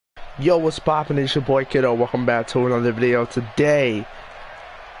Yo, what's poppin'? It's your boy Kiddo. Welcome back to another video. Today,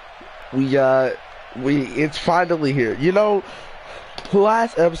 it's finally here. You know,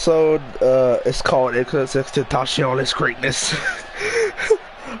 last episode, it's called Extentaciones Greatness.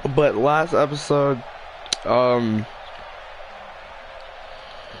 But last episode,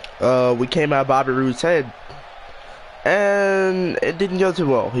 we came at Bobby Roode's head, and it didn't go too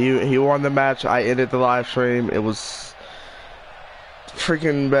well. He won the match. I ended the live stream. It was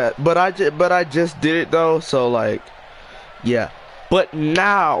freaking bad, but I just did it though, so like, yeah. But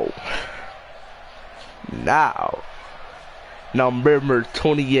now November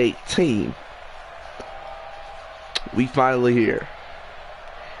 2018, we finally here,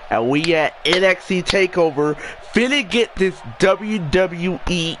 and we at NXT TAKEOVER, finna get this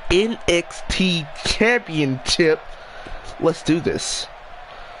WWE NXT Championship. Let's do this,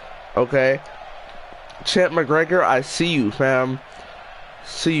 okay? Champ McGregor, I see you, fam.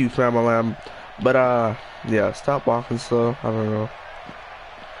 See you, family. But yeah, stop walking slow. I don't know.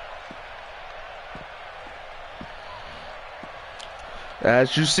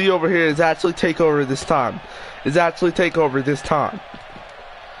 As you see over here, it's actually TAKEOVER this time.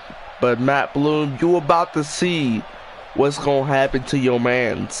 But Matt Bloom, you about to see what's gonna happen to your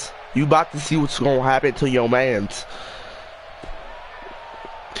mans. He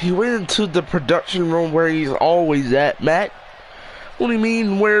went into the production room where he's always at, Matt. What do you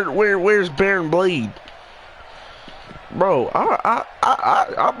mean? Where's Baron Blade? Bro, I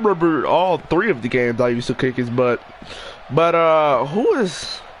remember all three of the games I used to kick his butt. But who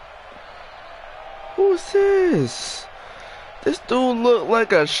is this? This dude look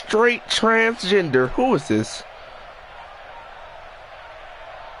like a straight transgender. Who is this?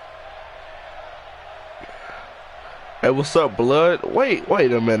 Hey, what's up, blood? Wait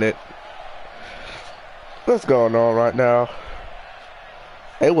a minute. What's going on right now?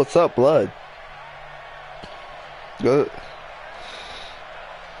 Hey, what's up, blood? Good.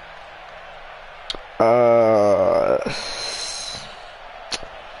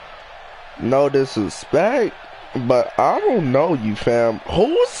 No disrespect, but I don't know you, fam.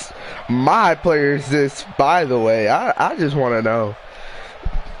 Who's my player is this, by the way? I just want to know.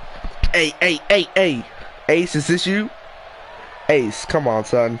 Hey. Ace, is this you? Ace, come on,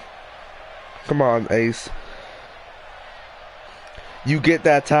 son. Come on, Ace. You get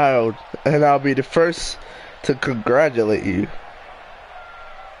that title, and I'll be the first to congratulate you.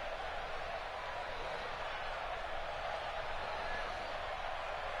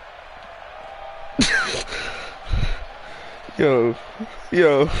 Yo.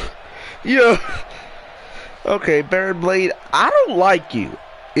 Okay, Baron Blade, I don't like you,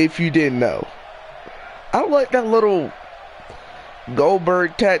 if you didn't know. I don't like that little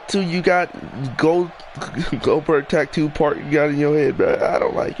Goldberg tattoo you got, Goldberg tattoo part you got in your head, bro. I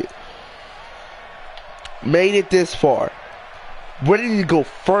don't like it. Made it this far. Ready to go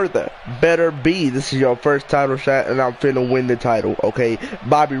further. Better be. This is your first title shot, and I'm finna win the title, okay?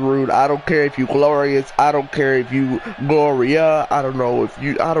 Bobby Roode, I don't care if you glorious. I don't care if you Gloria. I don't know if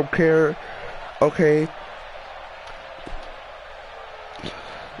you. I don't care. Okay.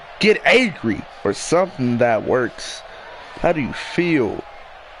 Get angry or something that works. How do you feel?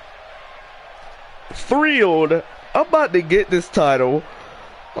 Thrilled. I'm about to get this title.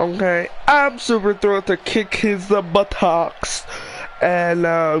 Okay. I'm super thrilled to kick his buttocks. And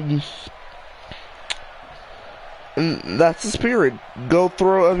that's the spirit. Go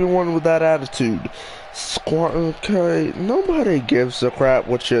throw everyone with that attitude. Squat. Okay. Nobody gives a crap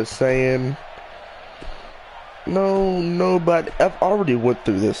what you're saying. No, nobody. I've already went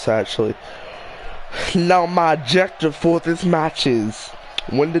through this actually. Now my objective for this match is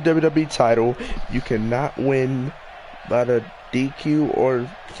win the WWE title. You cannot win by the DQ or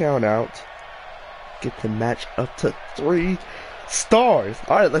count out. Get the match up to 3 stars.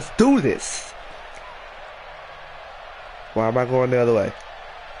 Alright, let's do this. Why am I going the other way?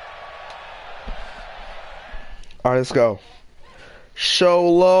 Alright, let's go. Show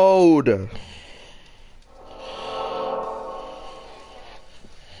load.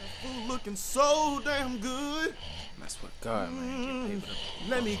 Looking so damn good. That's what God, man.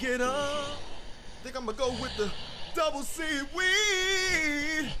 Let me get up. Think I'm gonna go with the double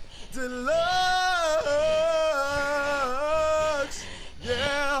seaweed deluxe.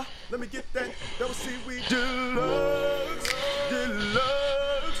 Yeah, let me get that double seaweed deluxe.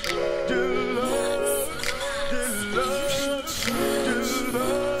 Deluxe. Deluxe. Deluxe.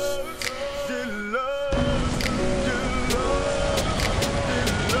 Deluxe.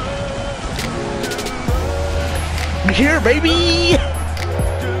 I'm here, baby.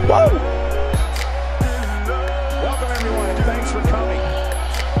 Whoa. Welcome everyone, and thanks for coming.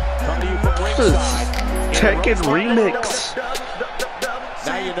 From is Tekken Remix.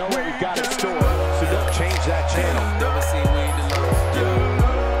 Now you know what we've got in store, so don't change that channel.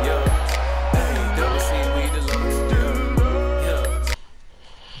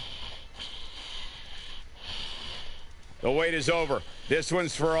 The wait is over. This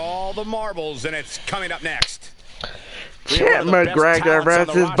one's for all the marbles, and it's coming up next. Champ McGregor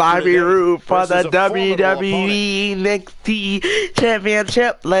versus Bobby Roode for the WWE NXT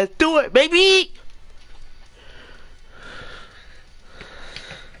Championship. Let's do it, baby!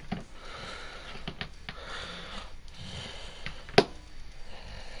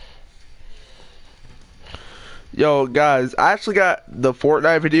 Yo, guys, I actually got the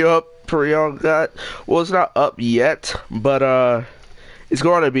Fortnite video up for y'all. Well, it's not up yet, but it's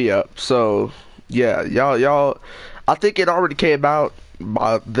going to be up. So yeah, y'all. I think it already came out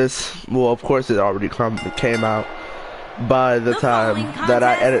by this. Well, of course, it already came out by the time that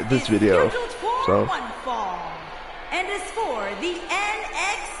I edit this video. So. And is for the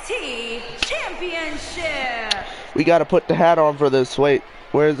NXT Championship. We gotta put the hat on for this. Wait,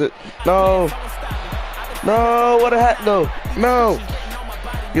 where is it? No. No, what a hat, no.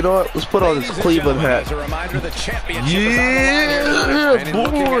 You know what, let's put on this Cleveland hat. Yeah,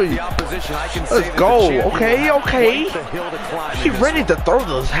 boy. Let's go, okay. He's ready to throw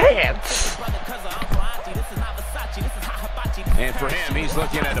those hats. And for him, he's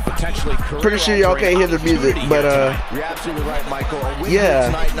looking at a potentially pretty sure y'all can't hear the music, but you're absolutely right, Michael.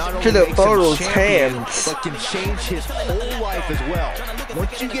 yeah, should have thrown those hands. But can change his whole life as well.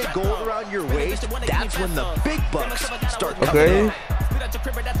 Once you get gold around your waist, that's when the big bucks start coming up.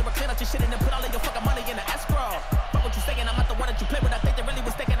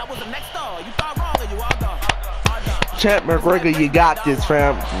 Champ McGregor, you got this,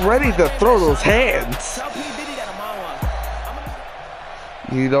 fam. Ready to throw those hands.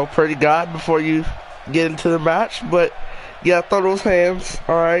 You know, pray to God before you get into the match, but yeah, throw those hands.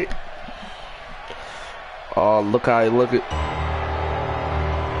 All right. Oh, look how he look it.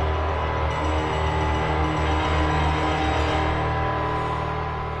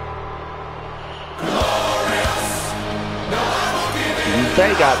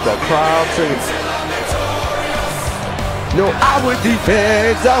 They got the crowd singing. No, I would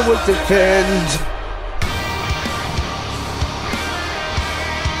defend.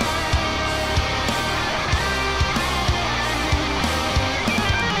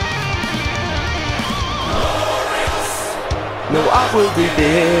 No, I will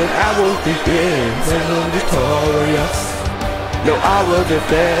defend, I will victorious. No, I will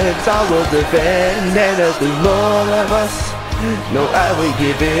defend, and there's more of us. No, I will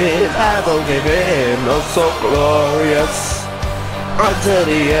give in, oh so glorious. Until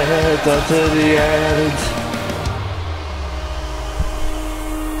the end.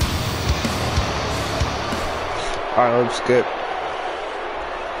 Alright, let's skip.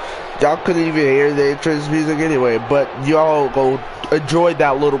 Y'all couldn't even hear the entrance music anyway, but y'all go enjoy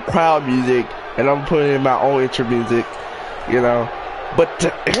that little crowd music, and I'm putting in my own intro music, you know. But the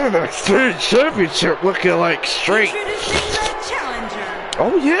NXT Championship looking like straight.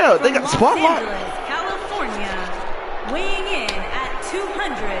 Oh yeah, they got spotlight. California, weighing in at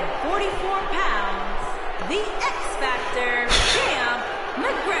 244 pounds, the X Factor champ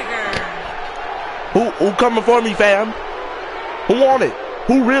McGregor. Who coming for me, fam? Who want it?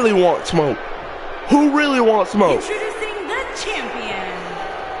 Who really wants smoke? Who really wants smoke? Introducing the champion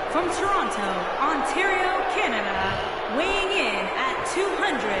from Toronto, Ontario, Canada, weighing in at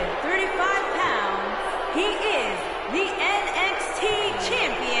 235 pounds. He is the NXT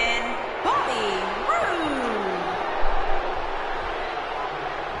champion, Bobby Roode.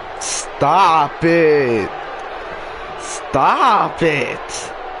 Stop it. Stop it.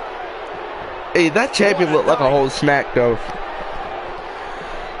 Hey, that champion looked like a whole snack though.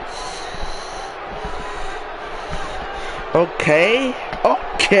 Okay,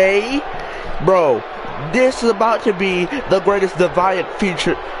 bro, this is about to be the greatest Defiant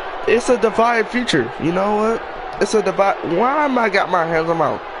feature. It's a Defiant feature, you know what? It's a Defiant. Why am I got my hands on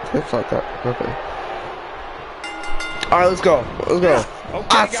my? It's like that. Okay. All right, let's go. Okay,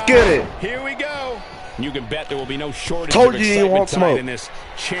 Let's get it. Here we go. You can bet there will be no shortage Told of you you want excitement smoke. in this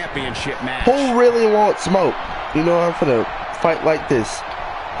championship match. Who really wants smoke? You know, I'm gonna fight like this.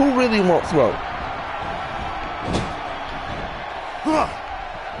 Who really wants smoke?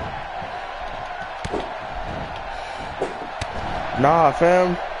 Nah,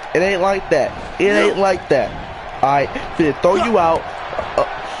 fam. It ain't like that. It ain't like that. Alright, finna throw you out.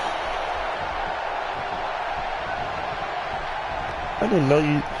 I didn't know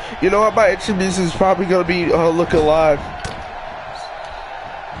you. You know what? My attributes is probably gonna be looking live.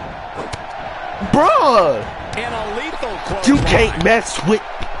 bruh. And a lethal close You line. can't mess with.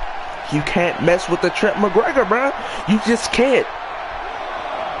 You can't mess with the Trent McGregor, bruh. You just can't.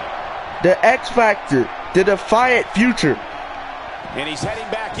 The X Factor, the defiant future. And he's heading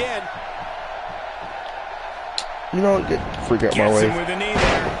back in. You know, get freak out my Gets him way. with the knee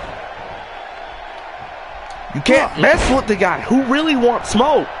there. You can't mess with the guy who really wants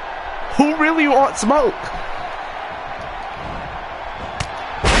smoke. Who really wants smoke?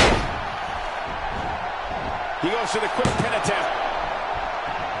 He goes for the quick pin attempt.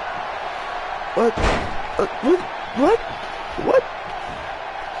 What? What?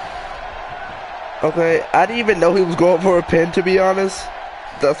 Okay, I didn't even know he was going for a pin, to be honest.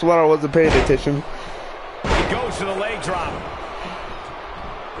 That's why I wasn't paying attention. He goes for the leg drop.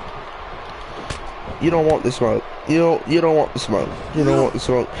 You don't want the smoke. You don't want the smoke. You don't want the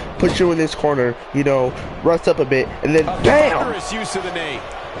smoke. Put you in this corner, you know, rust up a bit, and then bam! Thunderous use of the knee.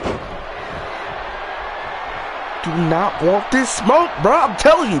 Do not want this smoke, bro. I'm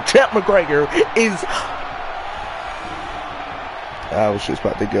telling you, Trent McGregor is. I was just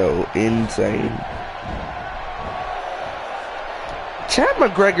about to go insane. Trent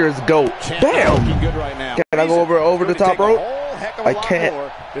McGregor is GOAT. Bam! Looking good right now. Can I go over the top rope? I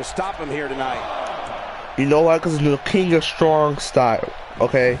can't. To stop him here tonight. You know why? Because it's the king of strong style.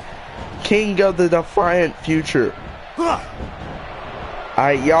 Okay, king of the defiant future.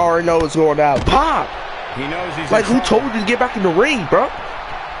 Alright, y'all already know what's going down. Pop! He knows he's Like, who told you to get back in the ring, bro?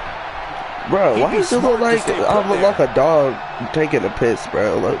 Bro, why does it look like I look like a dog taking a piss,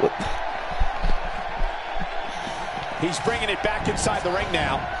 bro? Like, what? He's bringing it back inside the ring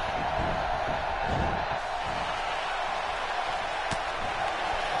now.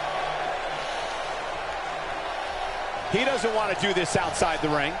 He doesn't want to do this outside the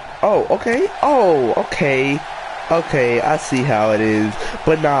ring. Oh, okay. Oh, okay. Okay, I see how it is.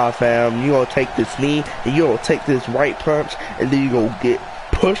 But nah, fam, you gonna take this knee, and you gonna take this right punch, and then you gonna get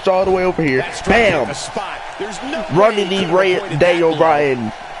pushed all the way over here. That's right at Bam! the spot. There's no Running way he knee could have right avoided Daniel that. Bryan.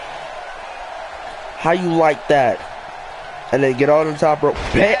 How you like that? And then get on the top rope.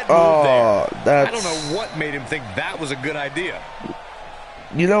 Bad move Oh, that's. I don't know what made him think that was a good idea.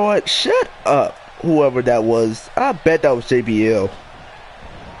 You know what? Shut up, whoever that was. I bet that was JBL.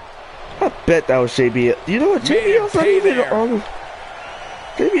 I bet that was JBL. You know what? JBL's not even on.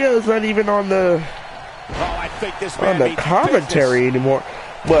 JBL's not even on the Oh, I think this man means commentary anymore.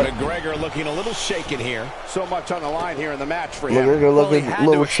 But McGregor looking a little shaken here. So much on the line here in the match for him. McGregor Well, he looking had a to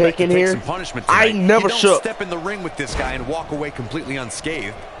little expect to shaken take here. some punishment I tonight. never You don't shook. step in the ring with this guy and walk away completely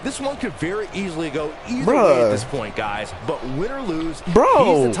unscathed. This one could very easily go either Bruh. way at this point, guys. But win or lose,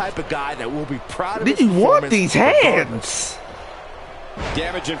 Bro. he's the type of guy that will be proud of Did his you want performance these regardless. hands?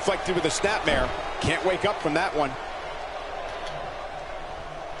 Damage inflicted with a snapmare. Can't wake up from that one.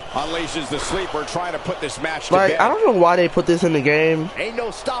 Unleashes the sleeper, trying to put this match to Like, bed. I don't know why they put this in the game. Ain't no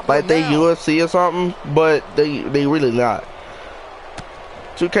stopping Like him they now. UFC or something, but they really not.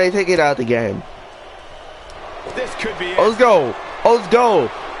 2K, take it out of the game. This could be it. Oh, let's go. Oh, let's go.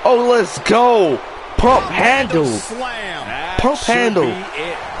 Oh, let's go. Pump handle. Slam. Pump Should handle. be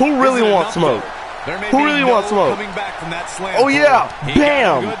it. Who really Isn't wants enough, smoke? though. There may Who be really no wants smoke? coming back from that slam Oh yeah, for him. He got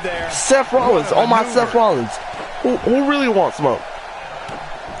bam. good there. Seth Rollins. What a Oh my maneuver. Seth Rollins. Who really wants smoke?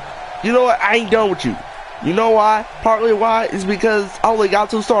 You know what? I ain't done with you. You know why? Partly why is because I only got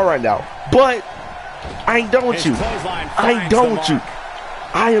 2 stars right now. But I ain't done with His you. clothesline I ain't finds done the with you. mark.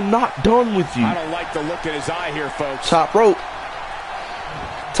 I am not done with you. I don't like the look in his eye here, folks. Top rope.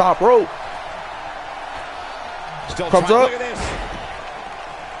 Top rope. Still Comes trying. up. Look at this.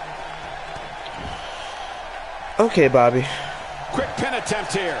 Okay, Bobby. Quick pin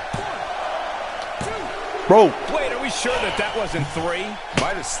attempt here. Bro. Wait, are we sure that that wasn't 3?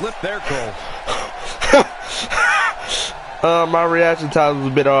 Might have slipped there, Cole. My reaction time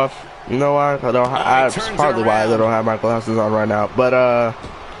was a bit off. You know why? I don't. It's turns it partly why I around. don't have my glasses on right now. But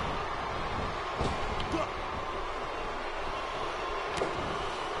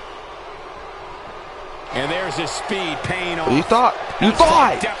And there's his speed paying off. you thought.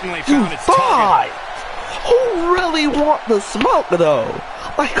 Definitely You found its target. thought. Who really want the smoke though?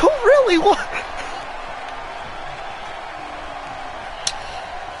 Like who really want?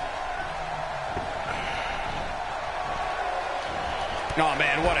 Oh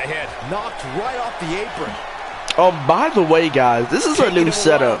man, what a hit. Knocked right off the apron. By the way, guys, this is a Taking him a new while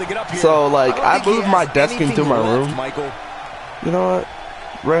setup. to get up here. So like, don't I think he moved has my desk anything into my left, room. Michael. You know what,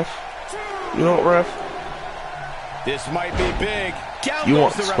 ref? You know what, ref? This might be big. Down You goes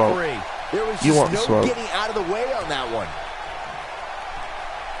want the smoke. referee. There was You just want no smoke. getting out of the way on that one.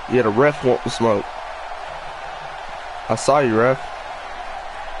 Yeah, the ref want the smoke. I saw you, ref.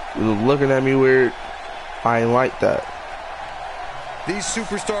 He was looking at me weird. I ain't like that. These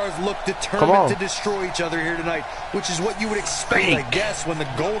superstars look determined to destroy each other here tonight, which is what you would expect, I guess, when the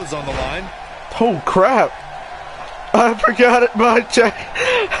gold is on the line. Oh crap! I forgot it. My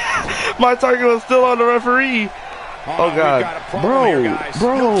target was still on the referee. Oh god, bro.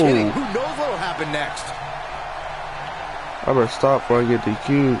 No kidding. Who knows what'll happen next? I better stop before I get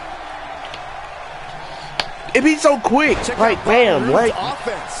DQ'd. It be so quick, like bam, like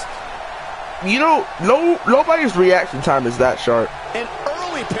offense. you know, nobody's reaction time is that sharp. An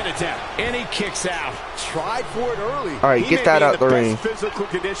early pin attempt, and he kicks out. Tried for it early. All right, get that out the ring. Physical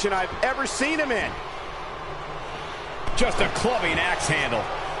condition I've ever seen him in. Just a clubbing axe handle.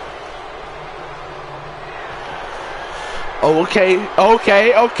 Oh, okay.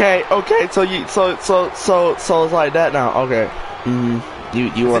 So it's like that now. Okay.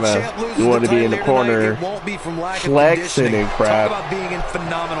 You wanna be in the corner, flexing and crap. Talk about being in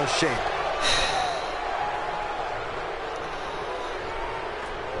phenomenal shape.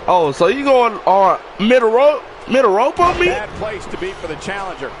 Oh, so you going on middle rope on me? Bad place to be for the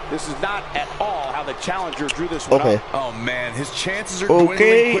challenger. This is not at all how the challenger drew this one up. Oh man, his chances are dwindling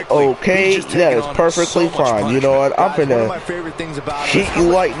quickly. Okay, that is perfectly fine. You know what? I'm finna hit you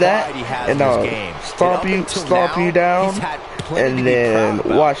like that, and stomp you down, and then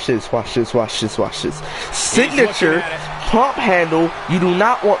watch this. Signature pump handle. You do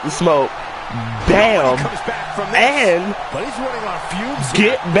not want the smoke. Bam, and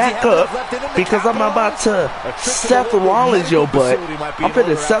get back up because I'm about to Seth Rollins your butt. I'm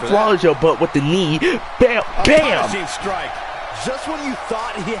finna Seth Rollins your butt with the knee. Bam, bam. Just when you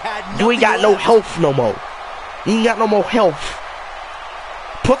thought he had you ain't got no health no more. You ain't got no more health.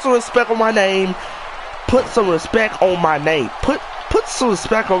 Put some respect on my name. Put some respect on my name. Put some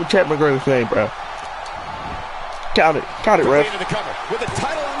respect on Chad McGregor's name, bro. Count it, ref. With the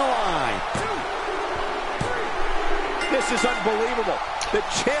title on the line. This is unbelievable. The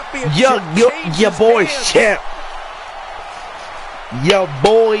championship. Your boy's champ. Your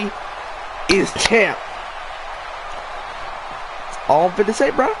boy is champ. That's all I'm finna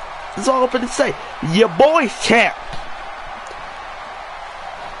say, bro. That's all I'm finna say. Your boy's champ.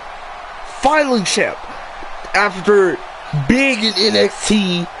 Finally champ. After being in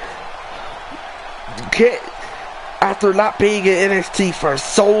NXT. After not being in NXT for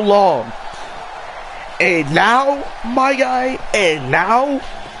so long. And now, my guy, here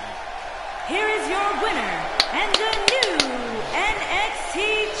is your winner and the new NXT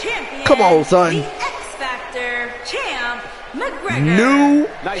champion. Come on, son. The X Factor champ, McGregor. New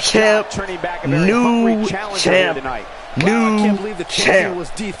Nice champ. job turning back a very hungry challenger here tonight. I can't believe the champion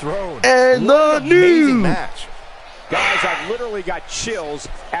was dethroned. And the new match. Guys, I've literally got chills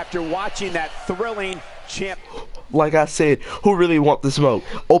after watching that thrilling champ. Like I said, who really want the smoke?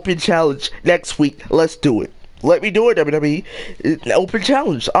 Open challenge next week. Let's do it. Let me do it, WWE. Open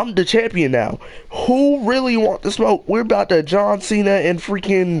challenge. I'm the champion now. Who really want the smoke? We're about to John Cena and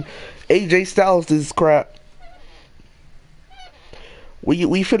freaking AJ Styles this crap. We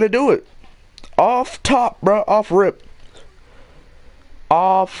finna do it. Off top, bro. Off rip.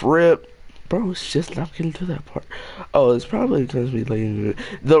 Bro, it's just not getting to that part. Oh, it's probably because we late.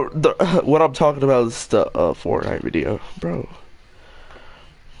 The what I'm talking about is the Fortnite video, bro.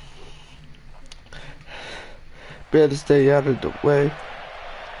 Better stay out of the way.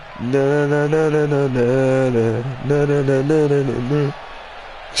 No.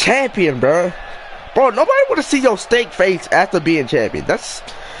 Champion, bro. Bro, nobody want to see your steak face after being champion. That's.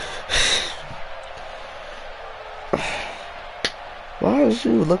 Why is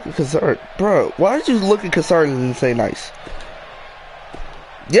you looking concerned? Bro, why is you looking concerned and say nice?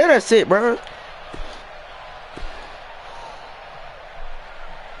 Yeah, that's it, bro.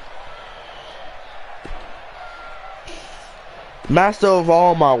 Master of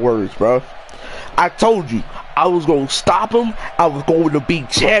all my words, bro. I told you, I was going to stop him. I was going to be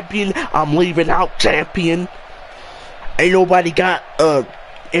champion. I'm leaving out champion. Ain't nobody got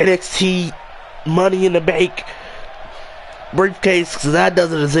NXT Money in the Bank briefcase, because that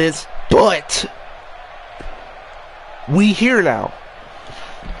doesn't exist. But we here now.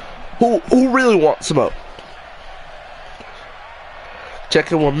 Who really wants smoke?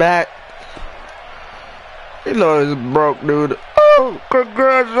 Checking with Matt. You know he's broke, dude. Oh,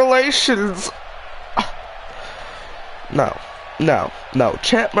 congratulations. No.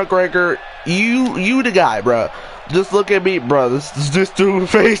 Champ McGregor, you the guy, bro. Just look at me, bro. This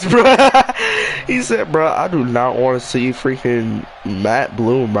dude's face, bro. He said, bro, I do not want to see freaking Matt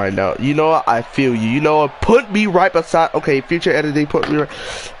Bloom right now. You know what? I feel you. You know what? Put me right beside. Okay, future editing, put me right.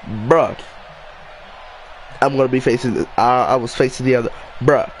 Bro. I'm gonna be facing. I was facing the other,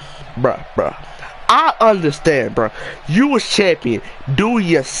 bruh. I understand, bruh. You was champion. Do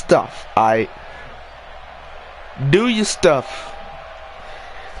your stuff, alright. Do your stuff.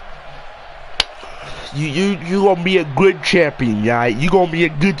 You gonna be a good champion, alright. You gonna be a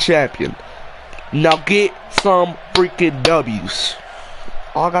good champion. Now get some freaking W's.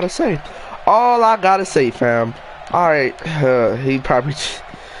 All I gotta say. All I gotta say, fam. Alright, he probably.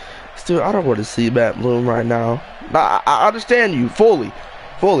 Still, I don't want to see Matt Bloom right now. I understand you fully.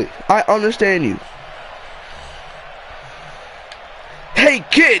 I understand you. Hey,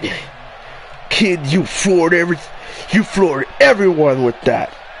 kid, you floored everyone with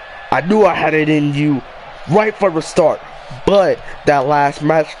that. I knew I had it in you right from the start. But that last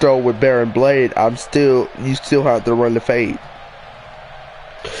match though with Baron Blade, you still have to run the fade.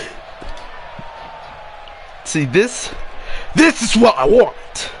 See, this is what I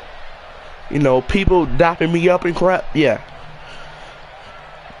want. You know, people dapping me up and crap. Yeah.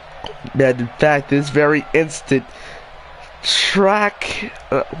 That in fact, this very instant track.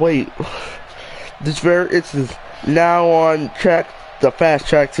 This very instant now on track, the fast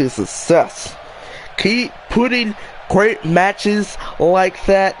track to success. Keep putting great matches like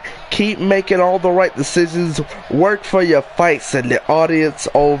that. Keep making all the right decisions. Work for your fights and the audience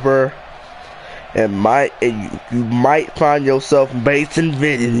over. And you might find yourself based in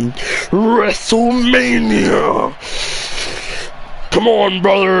visiting WrestleMania. Come on,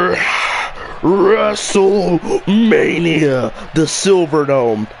 brother. WrestleMania, the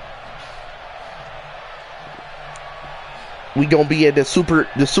Silverdome. We gonna be at the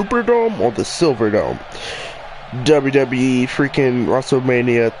Superdome or the Silverdome? WWE freaking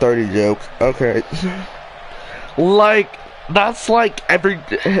WrestleMania 30 jokes. Okay. Like, that's like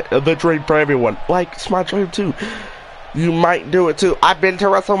the dream for everyone. Like, it's my dream too. You might do it too. I've been to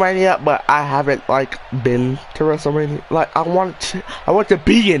WrestleMania, but I haven't like been to WrestleMania. Like, I want to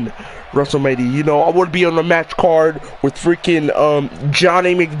be in WrestleMania. You know, I want to be on the match card with freaking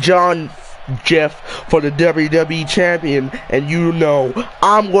Johnny McJohn Jeff for the WWE champion, and you know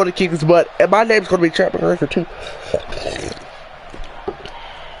I'm going to kick his butt, and my name's going to be Champion Record too.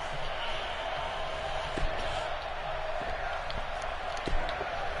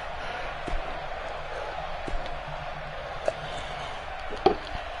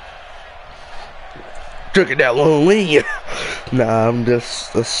 Drinking that long lean. Nah, I'm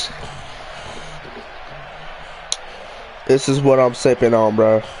just this is what I'm sipping on,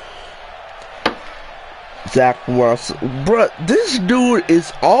 bro. Exactly what bro. This dude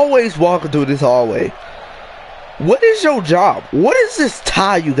is always walking through this hallway. What is your job? What is this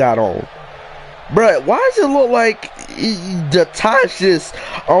tie you got on, bro? Why does it look like the tie's just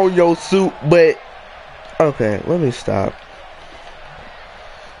on your suit? But okay, let me stop.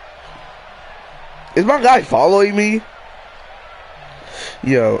 Is my guy following me?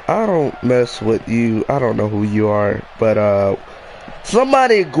 Yo, I don't mess with you. I don't know who you are, but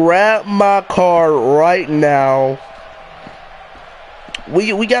somebody grab my car right now.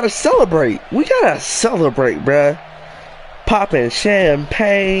 We gotta celebrate. We gotta celebrate, bruh. Popping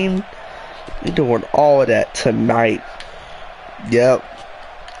champagne. We doing all of that tonight. Yep.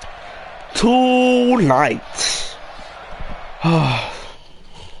 Tonight.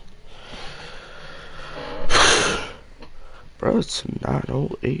 Bro, it's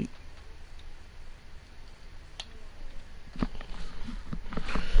 9:08.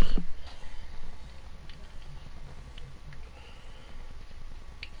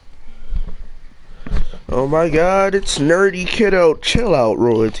 Oh my god, it's Nerdy Kiddo. Chill out,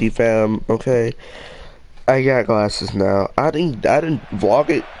 royalty fam, okay? I got glasses now. I didn't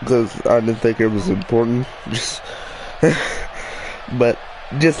vlog it because I didn't think it was important. But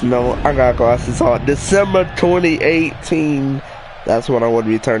just know I got glasses on. December 2018. That's when I would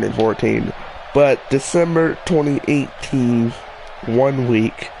be turning 14. But December 2018, 1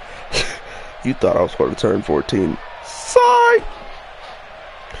 week. You thought I was going to turn 14.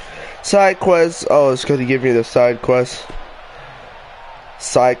 Side quest. Oh, it's going to give me the side quest.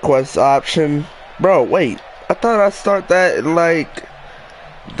 Side quest option. Bro, wait. I thought I'd start that in like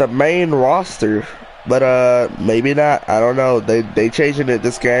the main roster. But maybe not. I don't know. They changing it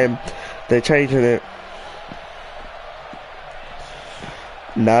this game. They changing it.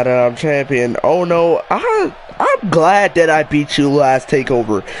 Now that I'm champion. Oh no, I'm glad that I beat you last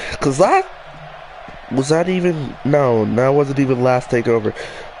takeover. Cause that even no, that wasn't even last takeover.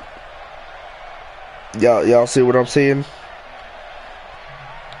 Y'all see what I'm saying?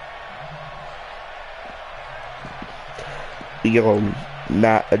 We gonna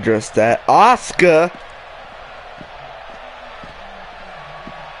not address that. Oscar.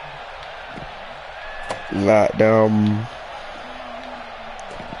 goddamn,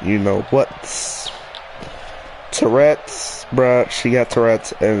 you know what? Tourette's, bruh. She got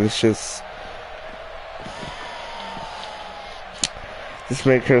Tourette's, and it's just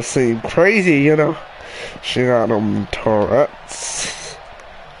make her seem crazy, you know. She got them Tourette's.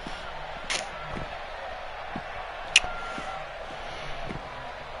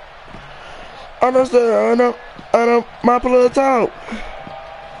 I know, my plug out.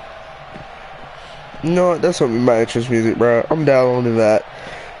 You know what? That's gonna be my entrance music, bro. I'm downloading that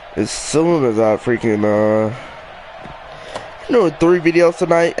as soon as I freaking, I'm doing 3 videos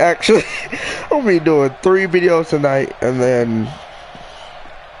tonight, actually. I'm gonna be doing 3 videos tonight, and then,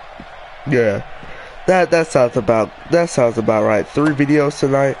 yeah. That sounds about right. 3 videos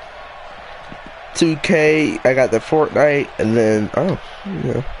tonight. 2K, I got the Fortnite, and then, oh,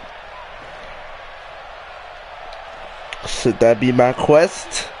 yeah. Should that be my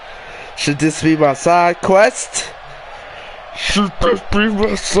quest? Should this be my side quest? Should this be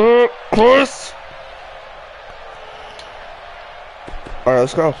my side quest? Alright,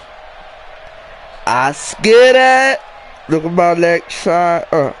 let's go. I scared it. Look at my leg side,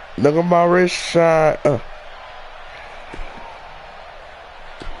 look at my wrist side,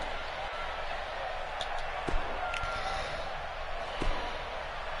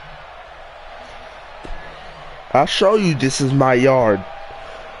 I'll show you this is my yard.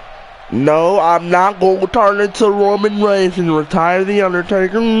 No, I'm not going to turn into Roman Reigns and retire The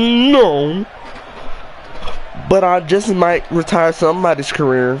Undertaker. No. But I just might retire somebody's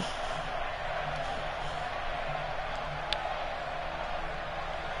career.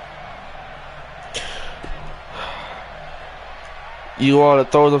 You want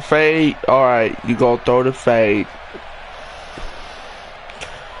to throw the fade? Alright, you going to throw the fade.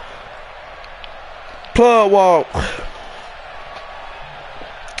 Plug walk.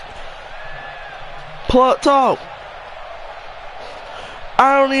 Plug talk.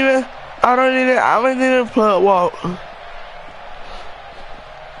 I don't even plug walk.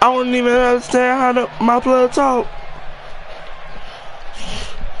 I don't even understand how my plug talk.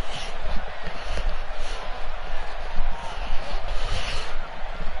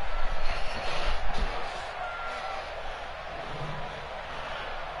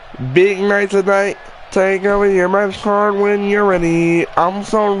 Big night tonight. Take over your match card when you're ready. I'm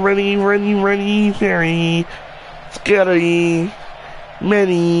so ready, very scary.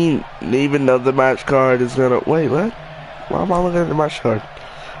 Many, even though the match card is gonna wait. What? Why am I looking at the match card?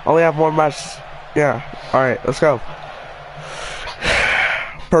 Only have 1 match. Yeah. All right, let's go.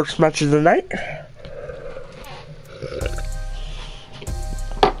 First match of the night.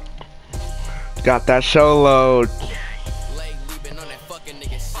 Got that show load.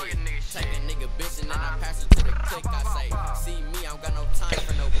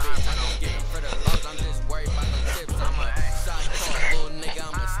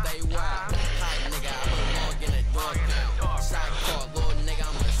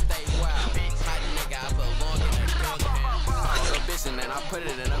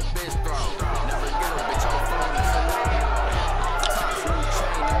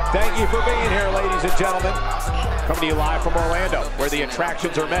 Thank you for being here, ladies and gentlemen. Coming to you live from Orlando, where the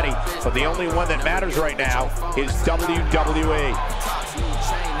attractions are many, but the only one that matters right now is WWE.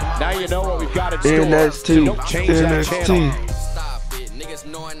 Now you know what we've got in store, NXT. so don't change that channel.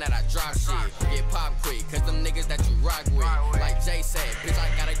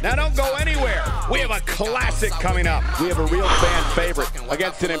 Now don't go anywhere. We have a classic coming up. We have a real fan favorite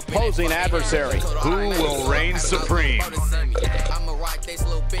against an imposing adversary. Who will reign supreme?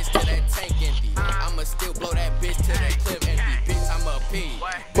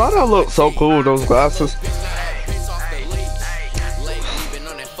 Why do I look so cool with those glasses?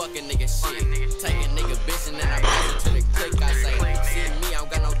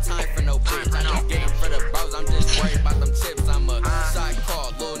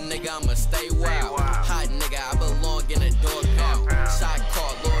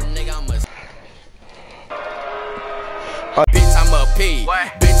 Bitch, I'm a P.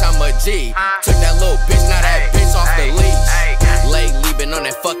 Bitch, I'm a G. Took that little bitch, now that bitch off the leash. Lately been on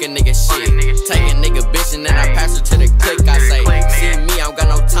that fucking nigga shit. Take a nigga bitch and then I pass her to the click. I say, see me, I don't got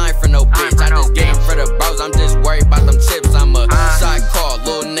no